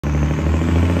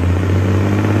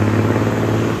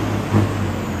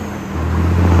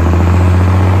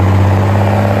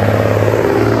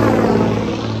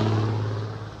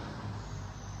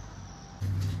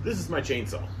my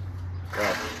chainsaw.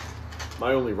 Well,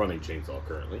 my only running chainsaw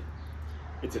currently.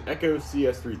 It's an Echo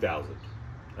CS3000.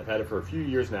 I've had it for a few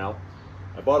years now.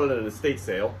 I bought it at an estate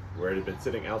sale where it had been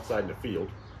sitting outside in the field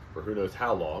for who knows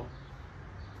how long,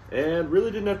 and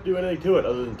really didn't have to do anything to it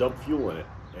other than dump fuel in it,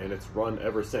 and it's run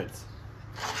ever since.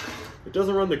 It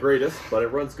doesn't run the greatest, but it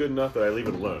runs good enough that I leave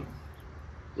it alone,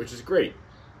 which is great.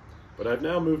 But I've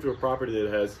now moved to a property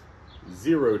that has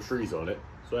 0 trees on it,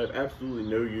 so I have absolutely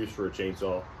no use for a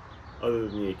chainsaw other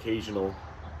than the occasional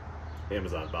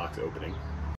Amazon box opening.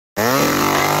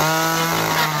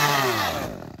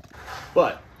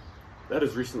 But that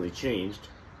has recently changed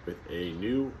with a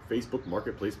new Facebook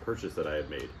Marketplace purchase that I have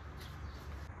made.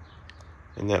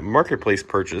 And that Marketplace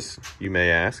purchase, you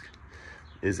may ask,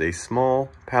 is a small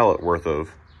pallet worth of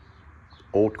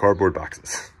old cardboard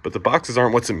boxes. But the boxes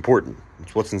aren't what's important.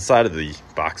 It's what's inside of the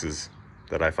boxes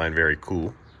that I find very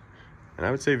cool, and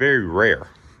I would say very rare.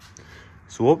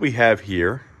 So what we have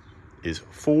here is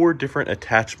 4 different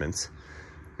attachments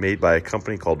made by a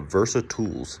company called Versa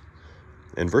Tools.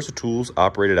 And Versa Tools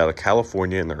operated out of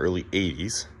California in the early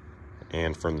 80s.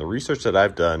 And from the research that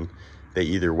I've done, they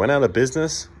either went out of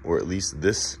business, or at least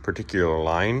this particular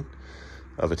line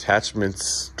of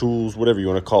attachments, tools, whatever you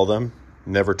want to call them,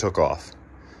 never took off.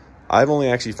 I've only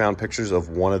actually found pictures of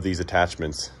one of these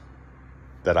attachments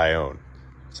that I own.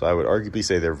 So I would arguably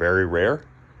say they're very rare,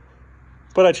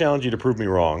 but I challenge you to prove me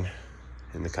wrong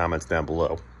in the comments down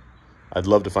below. I'd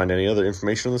love to find any other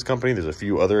information on this company. There's a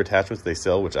few other attachments they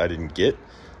sell which I didn't get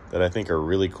that I think are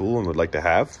really cool and would like to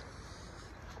have.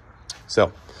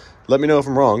 So let me know if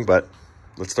I'm wrong, but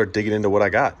let's start digging into what I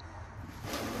got.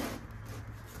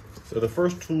 So the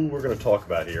first tool we're going to talk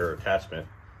about here, or attachment,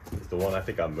 is the one I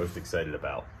think I'm most excited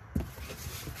about.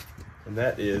 And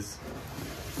that is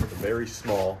a very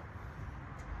small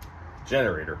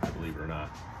generator, believe it or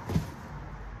not. So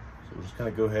we'll just kind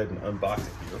of go ahead and unbox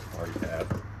it here. I already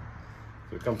have.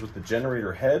 So it comes with the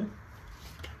generator head,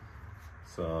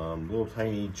 some little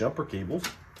tiny jumper cables,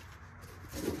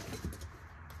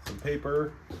 some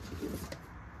paper,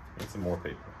 and some more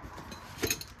paper.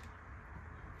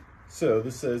 So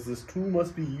this says this tool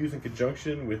must be used in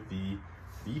conjunction with the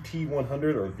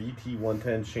VT100 or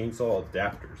VT110 chainsaw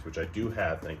adapters, which I do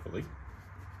have, thankfully.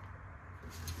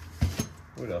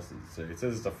 What else does it say? It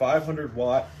says it's a 500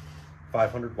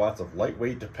 watts of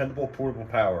lightweight, dependable, portable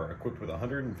power, equipped with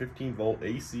 115 volt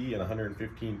AC and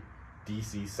 115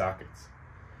 DC sockets.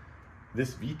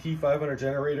 This VT500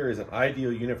 generator is an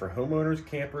ideal unit for homeowners,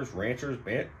 campers, ranchers,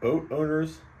 boat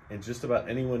owners, and just about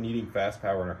anyone needing fast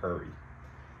power in a hurry.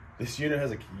 This unit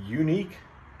has a unique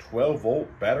 12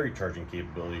 volt battery charging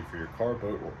capability for your car,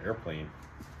 boat, or airplane.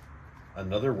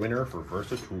 Another winner for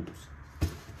Versa Tools.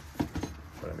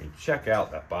 But I mean, check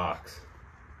out that box.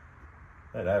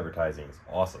 That advertising is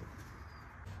awesome.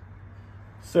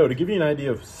 So to give you an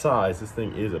idea of size, this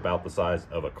thing is about the size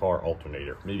of a car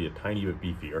alternator, maybe a tiny bit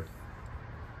beefier.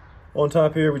 On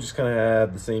top here, we just kind of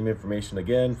have the same information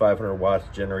again, 500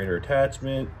 watts generator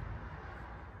attachment.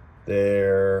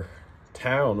 Their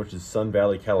town, which is Sun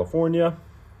Valley, California.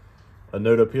 A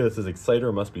note up here that says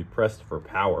exciter must be pressed for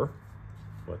power.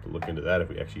 We'll have to look into that if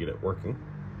we actually get it working.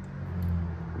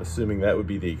 I'm assuming that would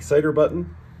be the exciter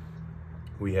button.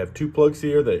 We have 2 plugs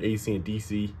here, the AC and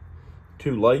DC,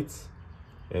 2 lights,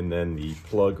 and then the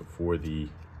plug for the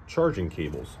charging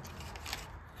cables.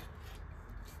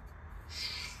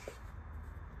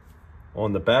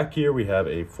 On the back here, we have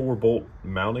a 4-bolt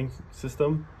mounting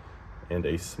system and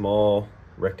a small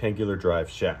rectangular drive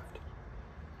shaft.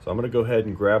 So I'm going to go ahead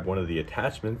and grab one of the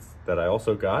attachments that I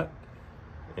also got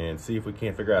and see if we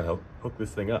can't figure out how to hook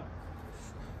this thing up.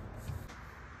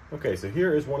 Okay, so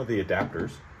here is one of the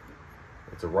adapters.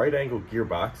 It's a right angle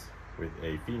gearbox with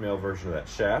a female version of that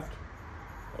shaft,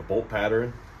 a bolt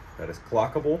pattern that is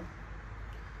clockable,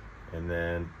 and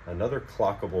then another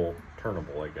clockable,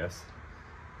 turnable, I guess,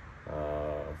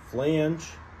 flange,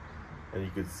 and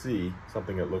you can see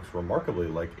something that looks remarkably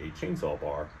like a chainsaw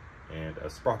bar and a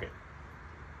sprocket.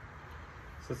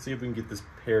 So let's see if we can get this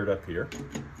paired up here.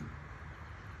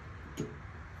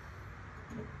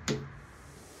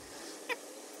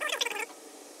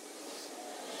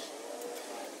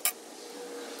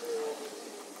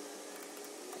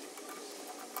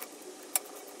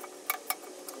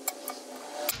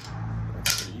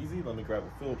 That's pretty easy. Let me grab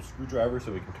a Phillips screwdriver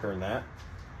so we can turn that.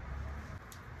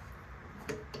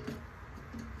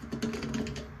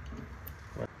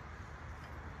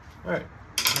 All right,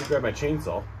 let me grab my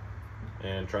chainsaw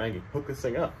and try and hook this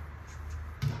thing up.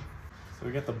 So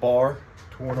we got the bar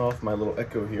torn off my little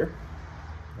Echo here,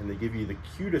 and they give you the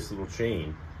cutest little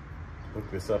chain to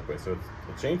hook this up with. So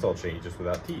it's a chainsaw chain just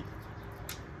without teeth,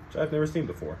 which I've never seen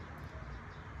before.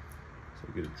 So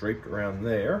we get it draped around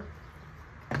there.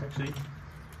 Actually,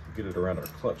 get it around our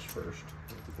clutch first.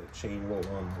 Get that chain roll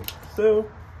on like so.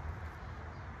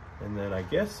 And then I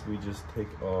guess we just take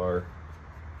our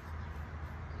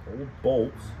old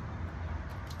bolts.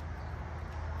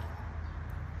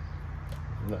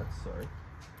 Nuts, sorry.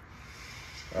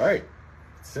 All right,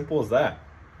 simple as that.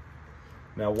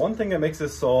 Now, one thing that makes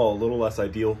this saw a little less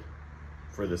ideal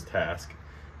for this task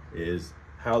is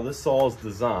how this saw is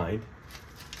designed.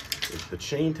 Is the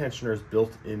chain tensioner is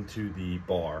built into the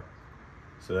bar.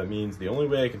 So that means the only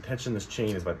way I can tension this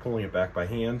chain is by pulling it back by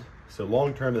hand. So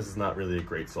long term, this is not really a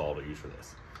great saw to use for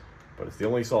this. But it's the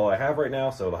only saw I have right now,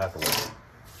 so it'll have to work.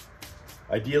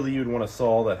 Ideally, you'd want a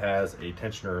saw that has a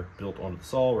tensioner built onto the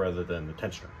saw rather than the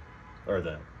tensioner, or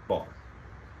the bar.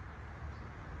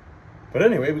 But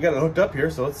anyway, we got it hooked up here,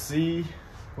 so let's see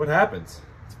what happens.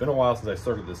 It's been a while since I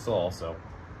started this saw, so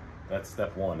that's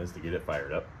step one, is to get it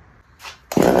fired up.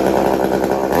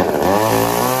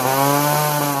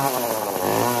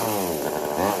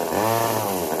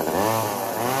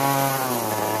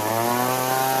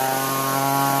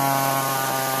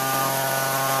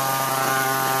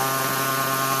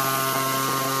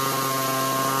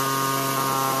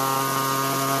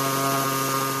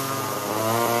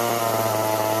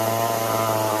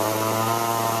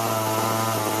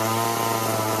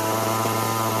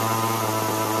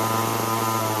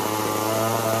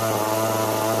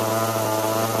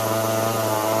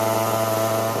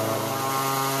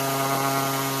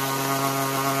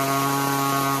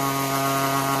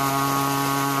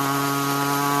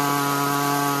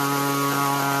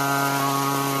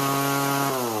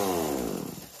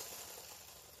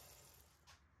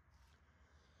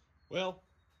 Well,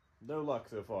 no luck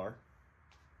so far.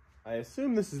 I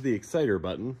assume this is the exciter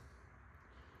button.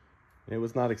 It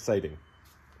was not exciting.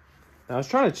 Now I was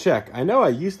trying to check. I know I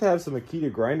used to have some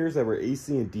Makita grinders that were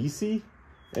AC and DC,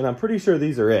 and I'm pretty sure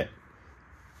these are it.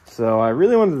 So I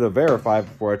really wanted to verify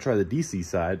before I try the DC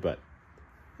side, but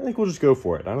I think we'll just go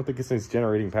for it. I don't think this thing's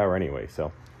generating power anyway,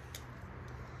 so.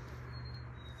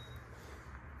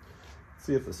 Let's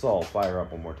see if the saw will fire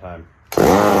up one more time.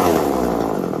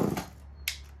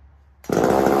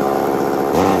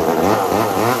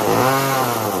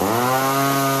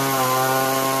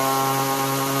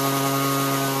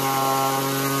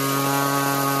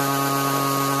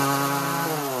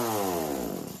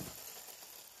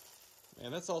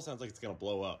 Man, that saw sounds like it's gonna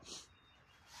blow up.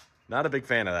 Not a big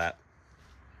fan of that.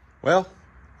 Well,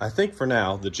 I think for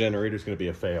now, the generator's gonna be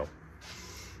a fail.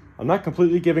 I'm not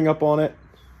completely giving up on it.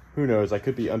 Who knows, I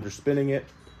could be underspinning it.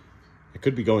 I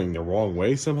could be going the wrong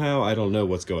way somehow. I don't know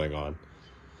what's going on.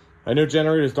 I know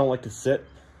generators don't like to sit,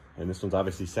 and this one's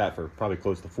obviously sat for probably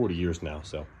close to 40 years now,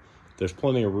 so there's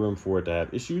plenty of room for it to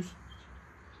have issues.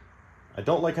 I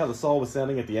don't like how the saw was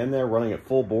sounding at the end there, running at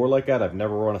full bore like that. I've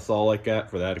never run a saw like that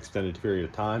for that extended period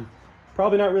of time.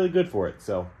 Probably not really good for it,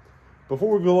 so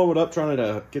before we blow it up trying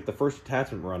to get the first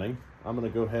attachment running, I'm gonna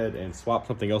go ahead and swap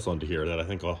something else onto here that I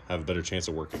think will have a better chance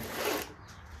of working.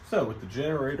 So with the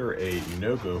generator a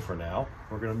no-go for now,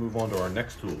 we're gonna move on to our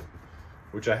next tool,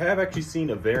 which I have actually seen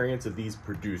a variant of these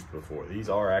produced before. These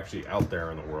are actually out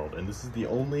there in the world, and this is the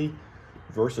only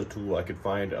Versa tool I could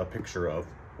find a picture of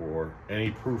or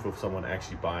any proof of someone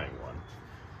actually buying one.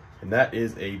 And that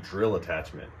is a drill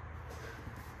attachment.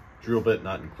 Drill bit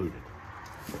not included.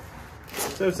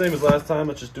 So same as last time,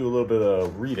 let's just do a little bit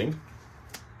of reading.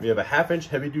 We have a 1/2-inch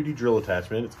heavy-duty drill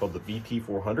attachment. It's called the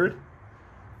VT400.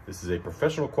 This is a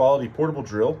professional quality portable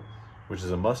drill, which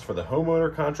is a must for the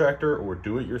homeowner, contractor, or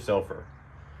do-it-yourselfer.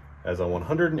 Has a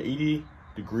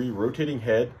 180-degree rotating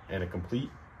head and complete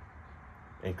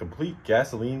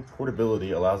gasoline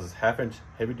portability allows this 1/2-inch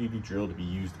heavy-duty drill to be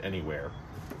used anywhere.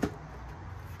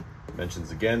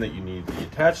 Mentions again that you need the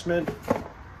attachment.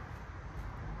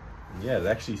 And yeah, it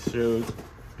actually shows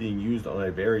being used on a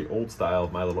very old style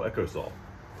of My Little Echo saw.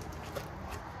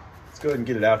 Let's go ahead and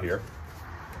get it out here.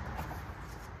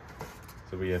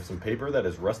 So we have some paper that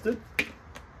is rusted,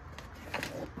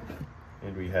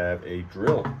 and we have a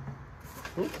drill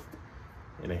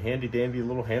and a handy dandy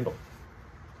little handle.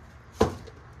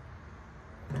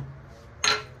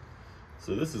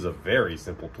 So this is a very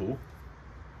simple tool.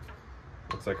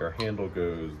 Looks like our handle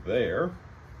goes there.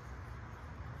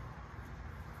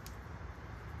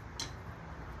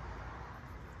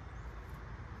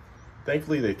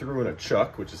 Thankfully they threw in a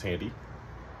chuck, which is handy.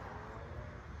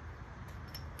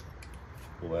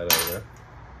 Pull that out of there.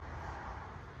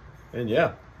 And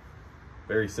yeah,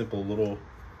 very simple little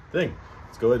thing.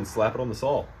 Let's go ahead and slap it on the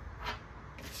saw.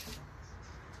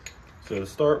 So to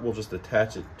start, we'll just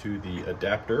attach it to the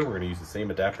adapter. We're going to use the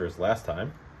same adapter as last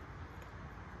time.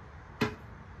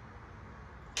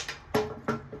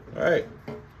 All right,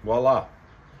 voila.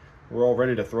 We're all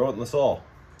ready to throw it in the saw.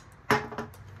 All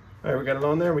right, we got it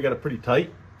on there. We got it pretty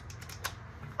tight.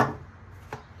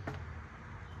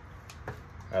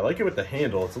 I like it with the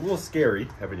handle. It's a little scary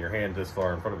having your hand this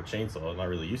far in front of a chainsaw. I'm not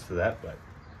really used to that, but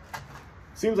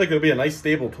seems like it'll be a nice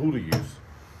stable tool to use.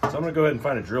 So I'm gonna go ahead and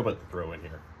find a drill bit to throw in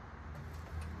here.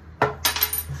 All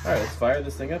right, let's fire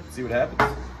this thing up and see what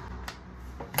happens.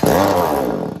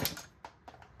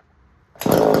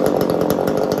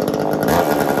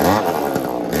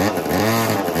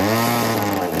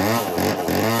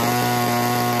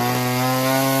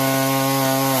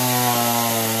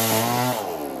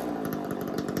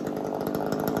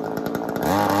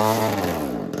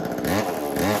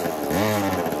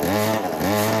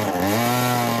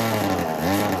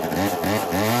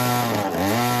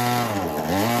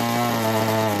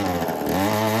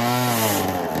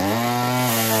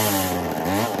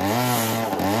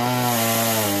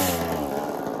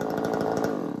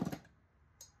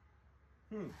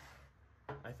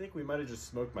 I think we might have just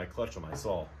smoked my clutch on my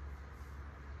saw.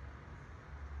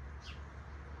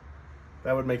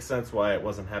 That would make sense why it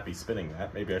wasn't happy spinning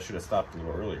that. Maybe I should have stopped a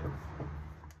little earlier.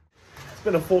 It's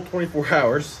been a full 24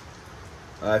 hours.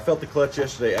 I felt the clutch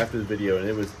yesterday after the video and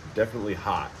it was definitely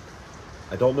hot.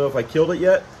 I don't know if I killed it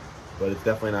yet, but it's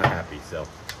definitely not happy. So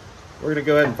we're gonna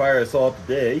go ahead and fire this all up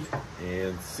today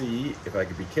and see if I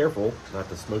can be careful not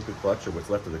to smoke the clutch or what's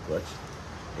left of the clutch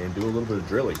and do a little bit of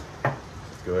drilling.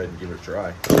 Let's go ahead and give it a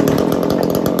try.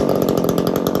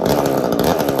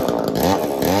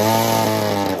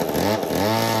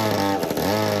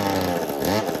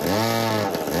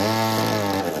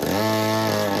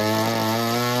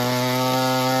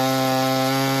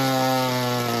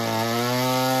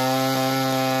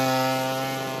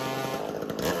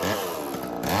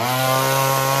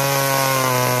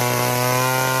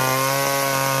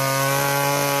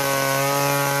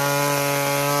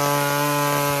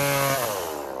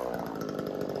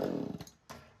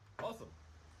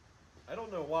 I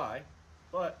don't know why,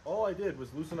 but all I did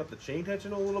was loosen up the chain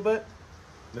tension a little bit,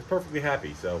 and it's perfectly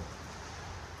happy, so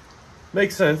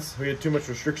makes sense. We had too much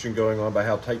restriction going on by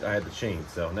how tight I had the chain,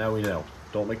 so now we know.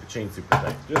 Don't make the chain super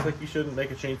tight, just like you shouldn't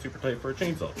make a chain super tight for a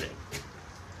chainsaw chain.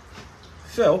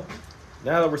 So,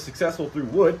 now that we're successful through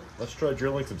wood, let's try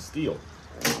drilling some steel.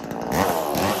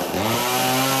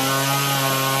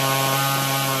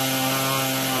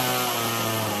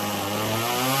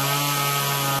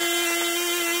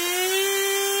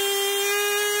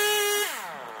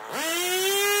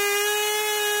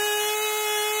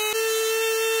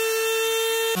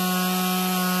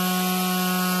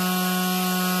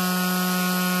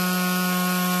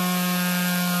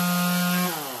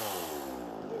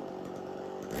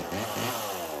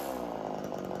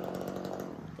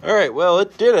 All right, well,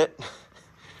 it did it.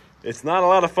 It's not a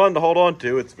lot of fun to hold on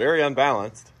to. It's very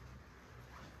unbalanced.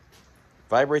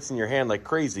 Vibrates in your hand like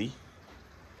crazy.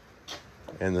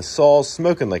 And the saw's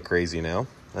smoking like crazy now.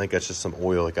 I think that's just some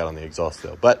oil that got on the exhaust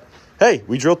though. But hey,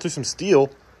 we drilled through some steel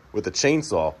with a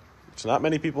chainsaw, which not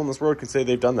many people in this world can say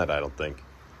they've done that, I don't think.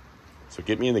 So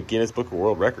get me in the Guinness Book of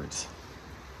World Records.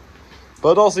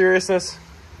 But in all seriousness,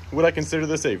 would I consider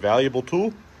this a valuable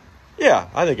tool? Yeah,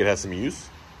 I think it has some use.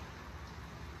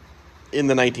 In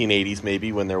the 1980s,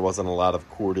 maybe, when there wasn't a lot of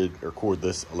corded or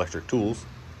cordless electric tools.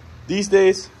 These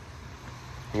days,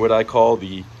 would I call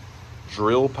the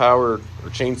drill-powered or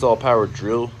chainsaw-powered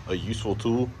drill a useful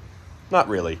tool? Not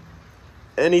really.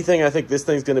 Anything I think this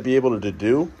thing's going to be able to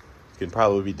do can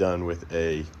probably be done with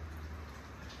a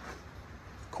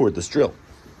cordless drill.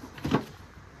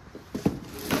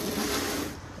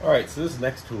 All right, so this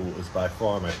next tool is by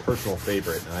far my personal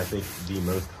favorite, and I think the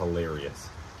most hilarious.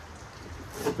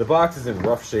 The box is in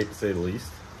rough shape, to say the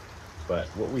least, but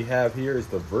what we have here is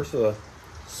the Versa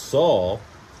Saw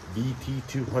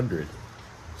VT200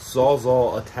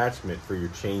 Sawzall attachment for your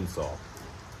chainsaw.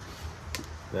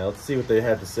 Now let's see what they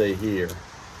have to say here.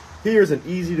 Here's an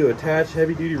easy to attach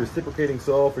heavy-duty reciprocating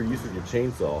saw for use with your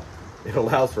chainsaw. It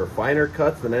allows for finer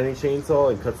cuts than any chainsaw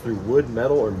and cuts through wood,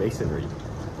 metal, or masonry.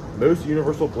 Most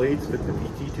universal blades fit the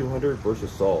VT200 Versa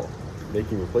Saw,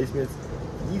 making replacements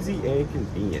easy and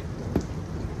convenient.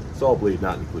 Saw blade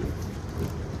not included.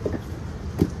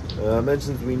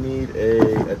 Mentions we need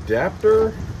a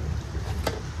adapter.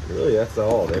 Really, that's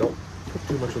all. They don't put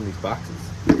too much on these boxes.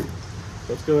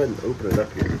 Let's go ahead and open it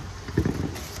up here.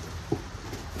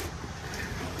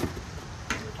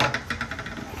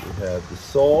 We have the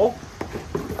saw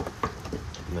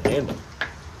and the handle.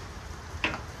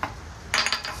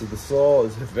 So the saw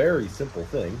is a very simple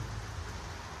thing.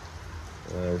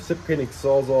 Reciprocating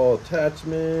sawzall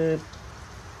attachment.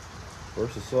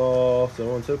 Versa saw, so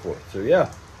on and so forth. So yeah,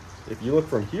 If you look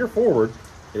from here forward,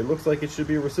 it looks like it should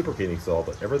be a reciprocating saw,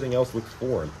 but everything else looks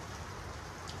foreign.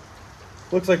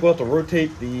 Looks like we'll have to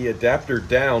rotate the adapter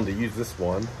down to use this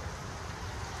one.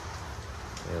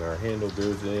 And our handle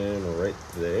goes in right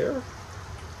there.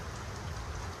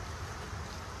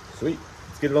 Sweet,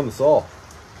 let's get it on the saw.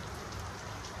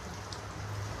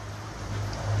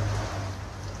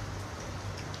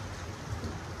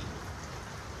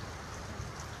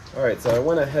 All right, so I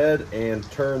went ahead and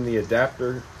turned the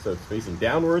adapter so it's facing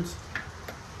downwards,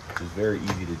 which is very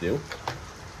easy to do.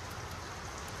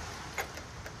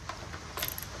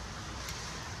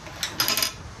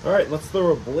 All right, let's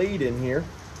throw a blade in here.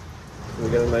 So we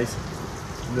got a nice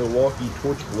Milwaukee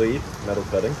torch blade, metal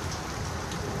cutting.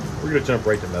 We're gonna jump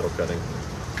right to metal cutting.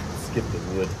 Skip the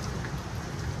wood.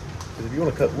 Because if you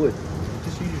want to cut wood,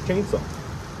 just use your chainsaw.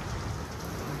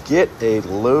 Get a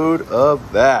load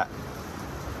of that.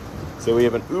 So we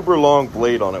have an uber long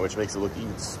blade on it, which makes it look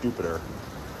even stupider.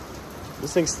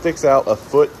 This thing sticks out a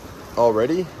foot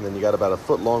already, and then you got about a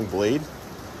foot long blade.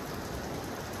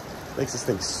 Makes this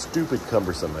thing stupid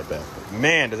cumbersome, I bet. But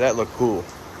man, does that look cool.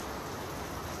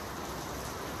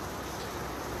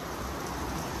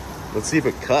 Let's see if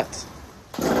it cuts.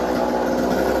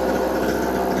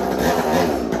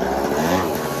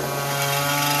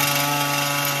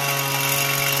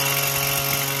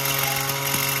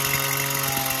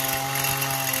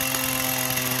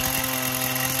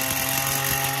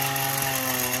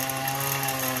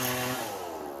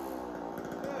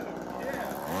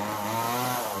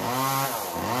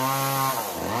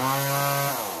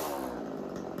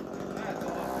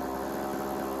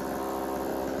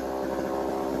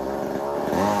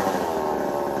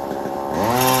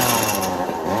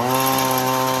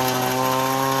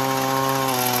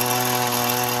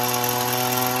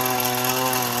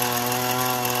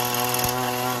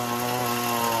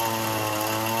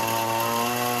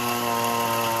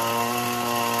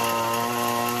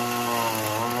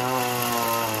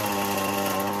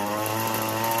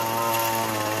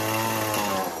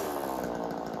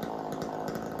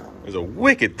 There's a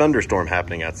wicked thunderstorm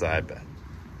happening outside, but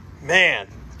man,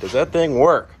 does that thing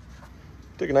work.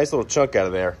 Took a nice little chunk out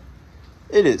of there.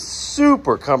 It is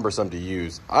super cumbersome to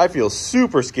use. I feel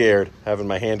super scared having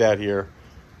my hand out here.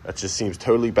 That just seems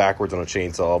totally backwards on a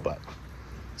chainsaw, but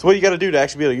it's what you got to do to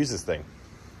actually be able to use this thing.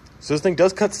 So this thing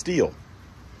does cut steel.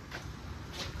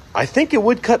 I think it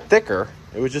would cut thicker.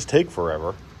 It would just take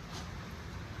forever.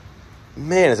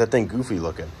 Man, is that thing goofy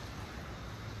looking.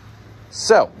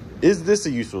 So, is this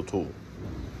a useful tool?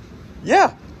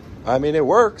 Yeah, I mean, it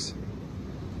works.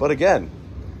 But again,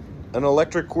 an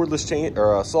electric cordless chain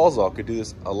or a sawzall could do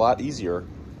this a lot easier,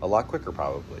 a lot quicker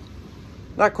probably.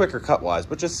 Not quicker cut-wise,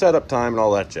 but just setup time and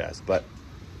all that jazz. But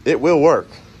it will work.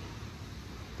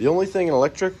 The only thing an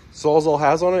electric sawzall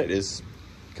has on it is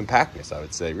compactness, I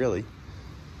would say, really.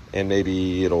 And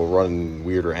maybe it'll run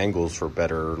weirder angles for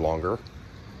better, longer.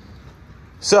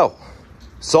 So,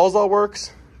 sawzall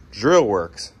works. Drill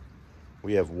works.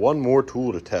 We have one more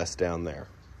tool to test down there.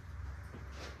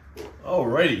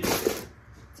 Alrighty.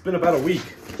 It's been about a week.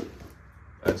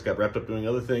 I just got wrapped up doing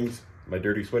other things. My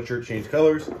dirty sweatshirt changed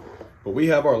colors. But we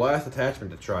have our last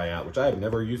attachment to try out, which I have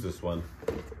never used this one.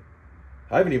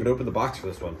 I haven't even opened the box for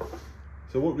this one.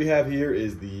 So what we have here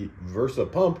is the Versa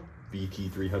Pump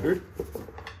VT300.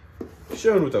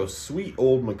 Shown with a sweet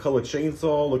old McCulloch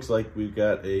chainsaw. Looks like we've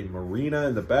got a marina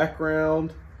in the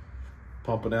background.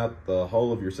 Pumping out the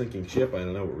hull of your sinking ship. I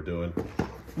don't know what we're doing.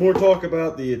 More talk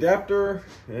about the adapter,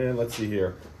 and let's see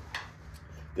here.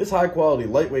 This high quality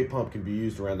lightweight pump can be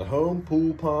used around the home,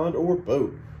 pool, pond, or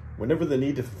boat whenever the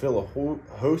need to fulfill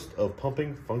a host of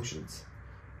pumping functions.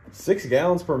 6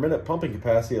 gallons per minute pumping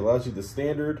capacity allows you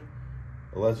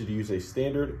to use a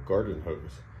standard garden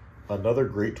hose. Another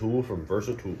great tool from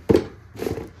Versa Tool.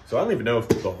 So I don't even know if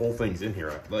the whole thing's in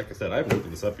here. Like I said, I haven't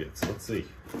opened this up yet, so let's see.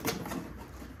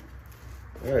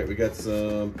 All right, we got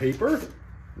some paper,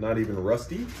 not even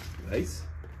rusty, nice.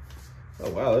 Oh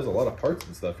wow, there's a lot of parts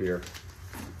and stuff here.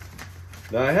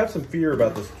 Now I have some fear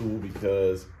about this tool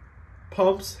because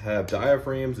pumps have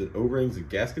diaphragms and O-rings and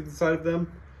gaskets inside of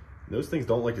them. And those things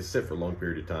don't like to sit for a long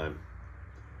period of time.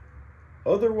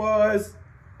 Otherwise,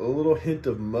 a little hint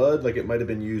of mud, like it might have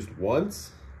been used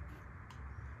once.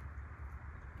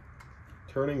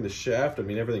 Turning the shaft, I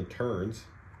mean everything turns.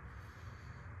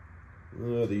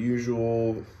 The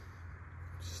usual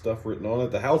stuff written on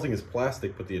it. The housing is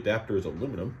plastic, but the adapter is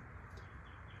aluminum.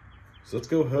 So let's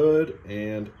go ahead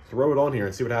and throw it on here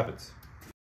and see what happens.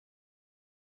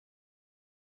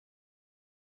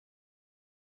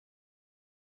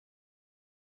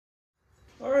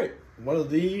 All right, one of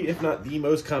the, if not the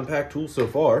most compact tools so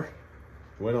far.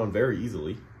 Went on very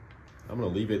easily. I'm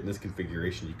gonna leave it in this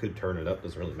configuration. You could turn it up,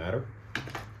 doesn't really matter.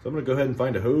 So I'm gonna go ahead and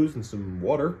find a hose and some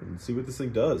water and see what this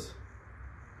thing does.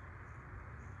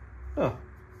 Oh,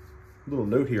 little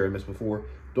note here I missed before.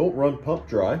 Don't run pump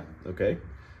dry, okay?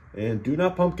 And do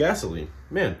not pump gasoline.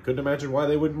 Man, couldn't imagine why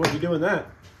they wouldn't want to be doing that.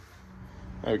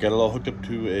 All right, we got it all hooked up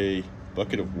to a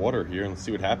bucket of water here, and let's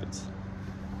see what happens.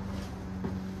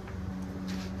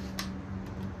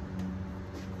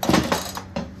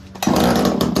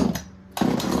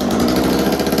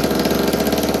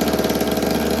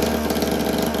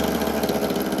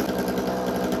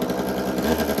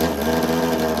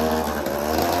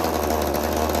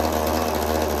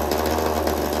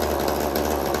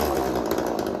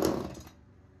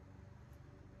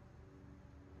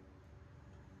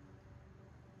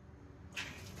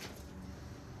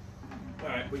 All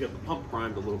right, we got the pump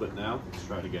primed a little bit now. Let's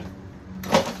try it again.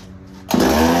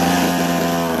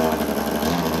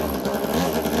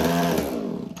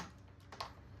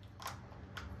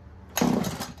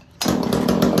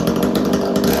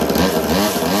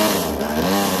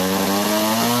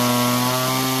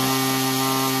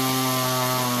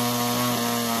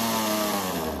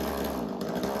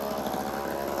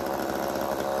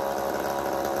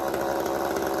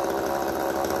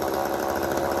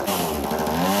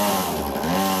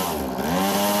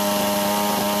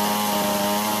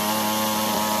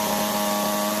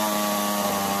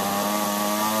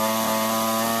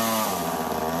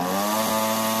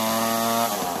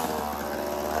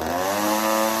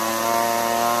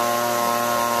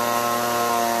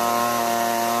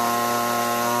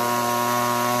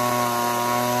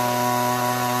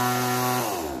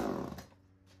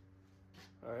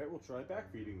 Try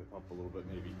back feeding the pump a little bit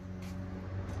maybe.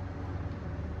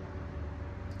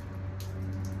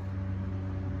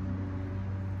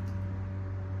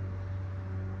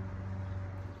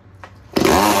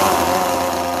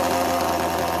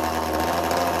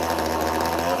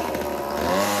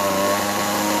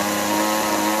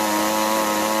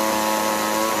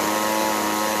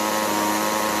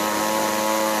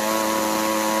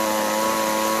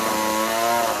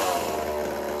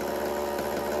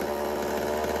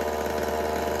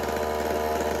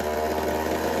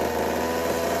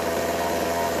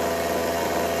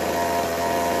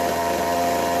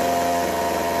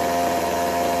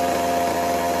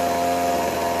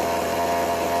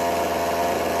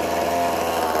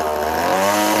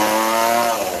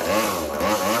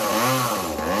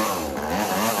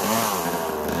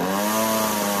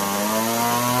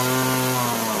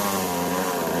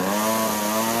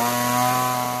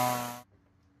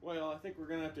 I think we're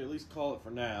gonna have to at least call it for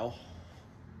now.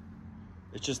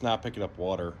 It's just not picking up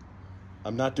water.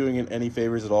 I'm not doing it any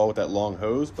favors at all with that long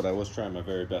hose, but I was trying my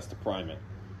very best to prime it.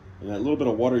 And that little bit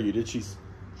of water you did she's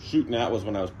shooting out was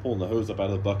when I was pulling the hose up out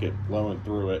of the bucket, blowing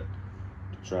through it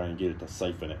to try and get it to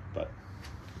siphon it, but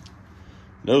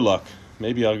no luck.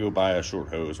 Maybe I'll go buy a short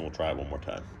hose and we'll try it one more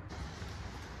time.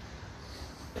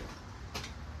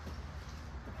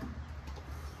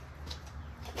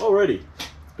 Alrighty,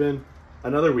 it's been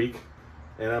another week,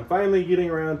 and I'm finally getting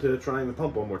around to trying the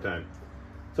pump one more time.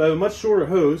 So I have a much shorter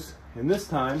hose, and this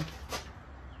time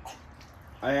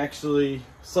I actually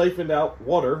siphoned out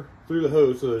water through the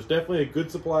hose, so there's definitely a good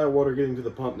supply of water getting to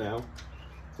the pump now.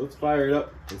 So let's fire it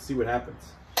up and see what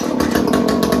happens.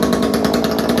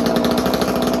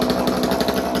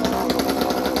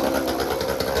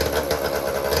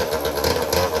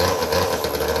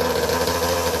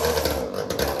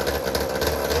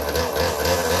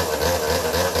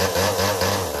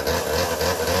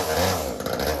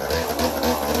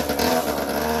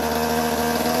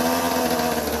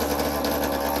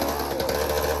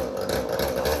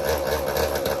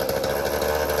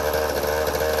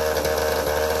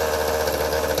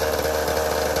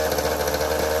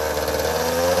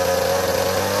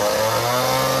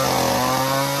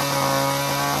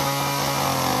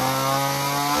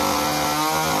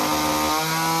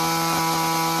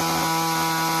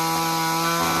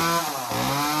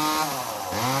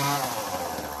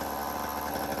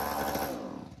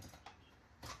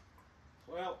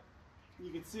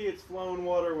 You can see it's flowing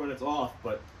water when it's off,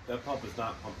 but that pump is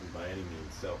not pumping by any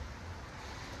means, so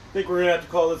I think we're going to have to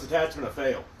call this attachment a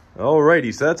fail.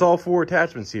 Alrighty, so that's all 4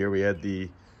 attachments here. We had the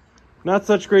not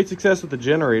such great success with the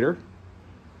generator,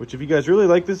 which if you guys really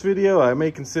like this video, I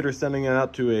may consider sending it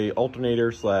out to a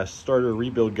alternator / starter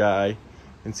rebuild guy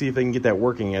and see if they can get that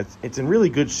working. It's in really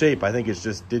good shape. I think it's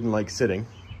just didn't like sitting.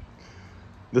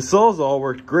 The Sawzall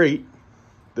worked great.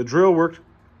 The drill worked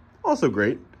also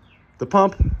great. The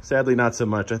pump, sadly not so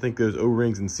much. I think those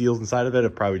O-rings and seals inside of it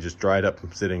have probably just dried up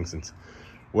from sitting since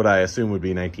what I assume would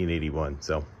be 1981.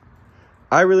 So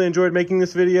I really enjoyed making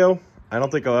this video. I don't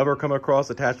think I'll ever come across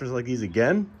attachments like these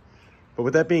again. But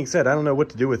with that being said, I don't know what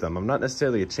to do with them. I'm not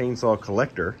necessarily a chainsaw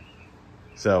collector.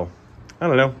 So, I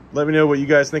don't know. Let me know what you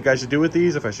guys think I should do with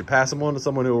these. If I should pass them on to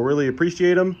someone who will really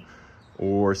appreciate them,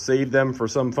 or save them for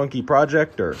some funky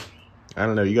project, or I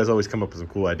don't know. You guys always come up with some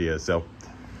cool ideas. So,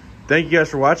 thank you guys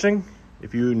for watching.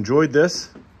 If you enjoyed this,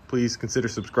 please consider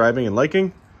subscribing and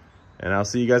liking. And I'll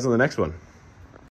see you guys on the next one.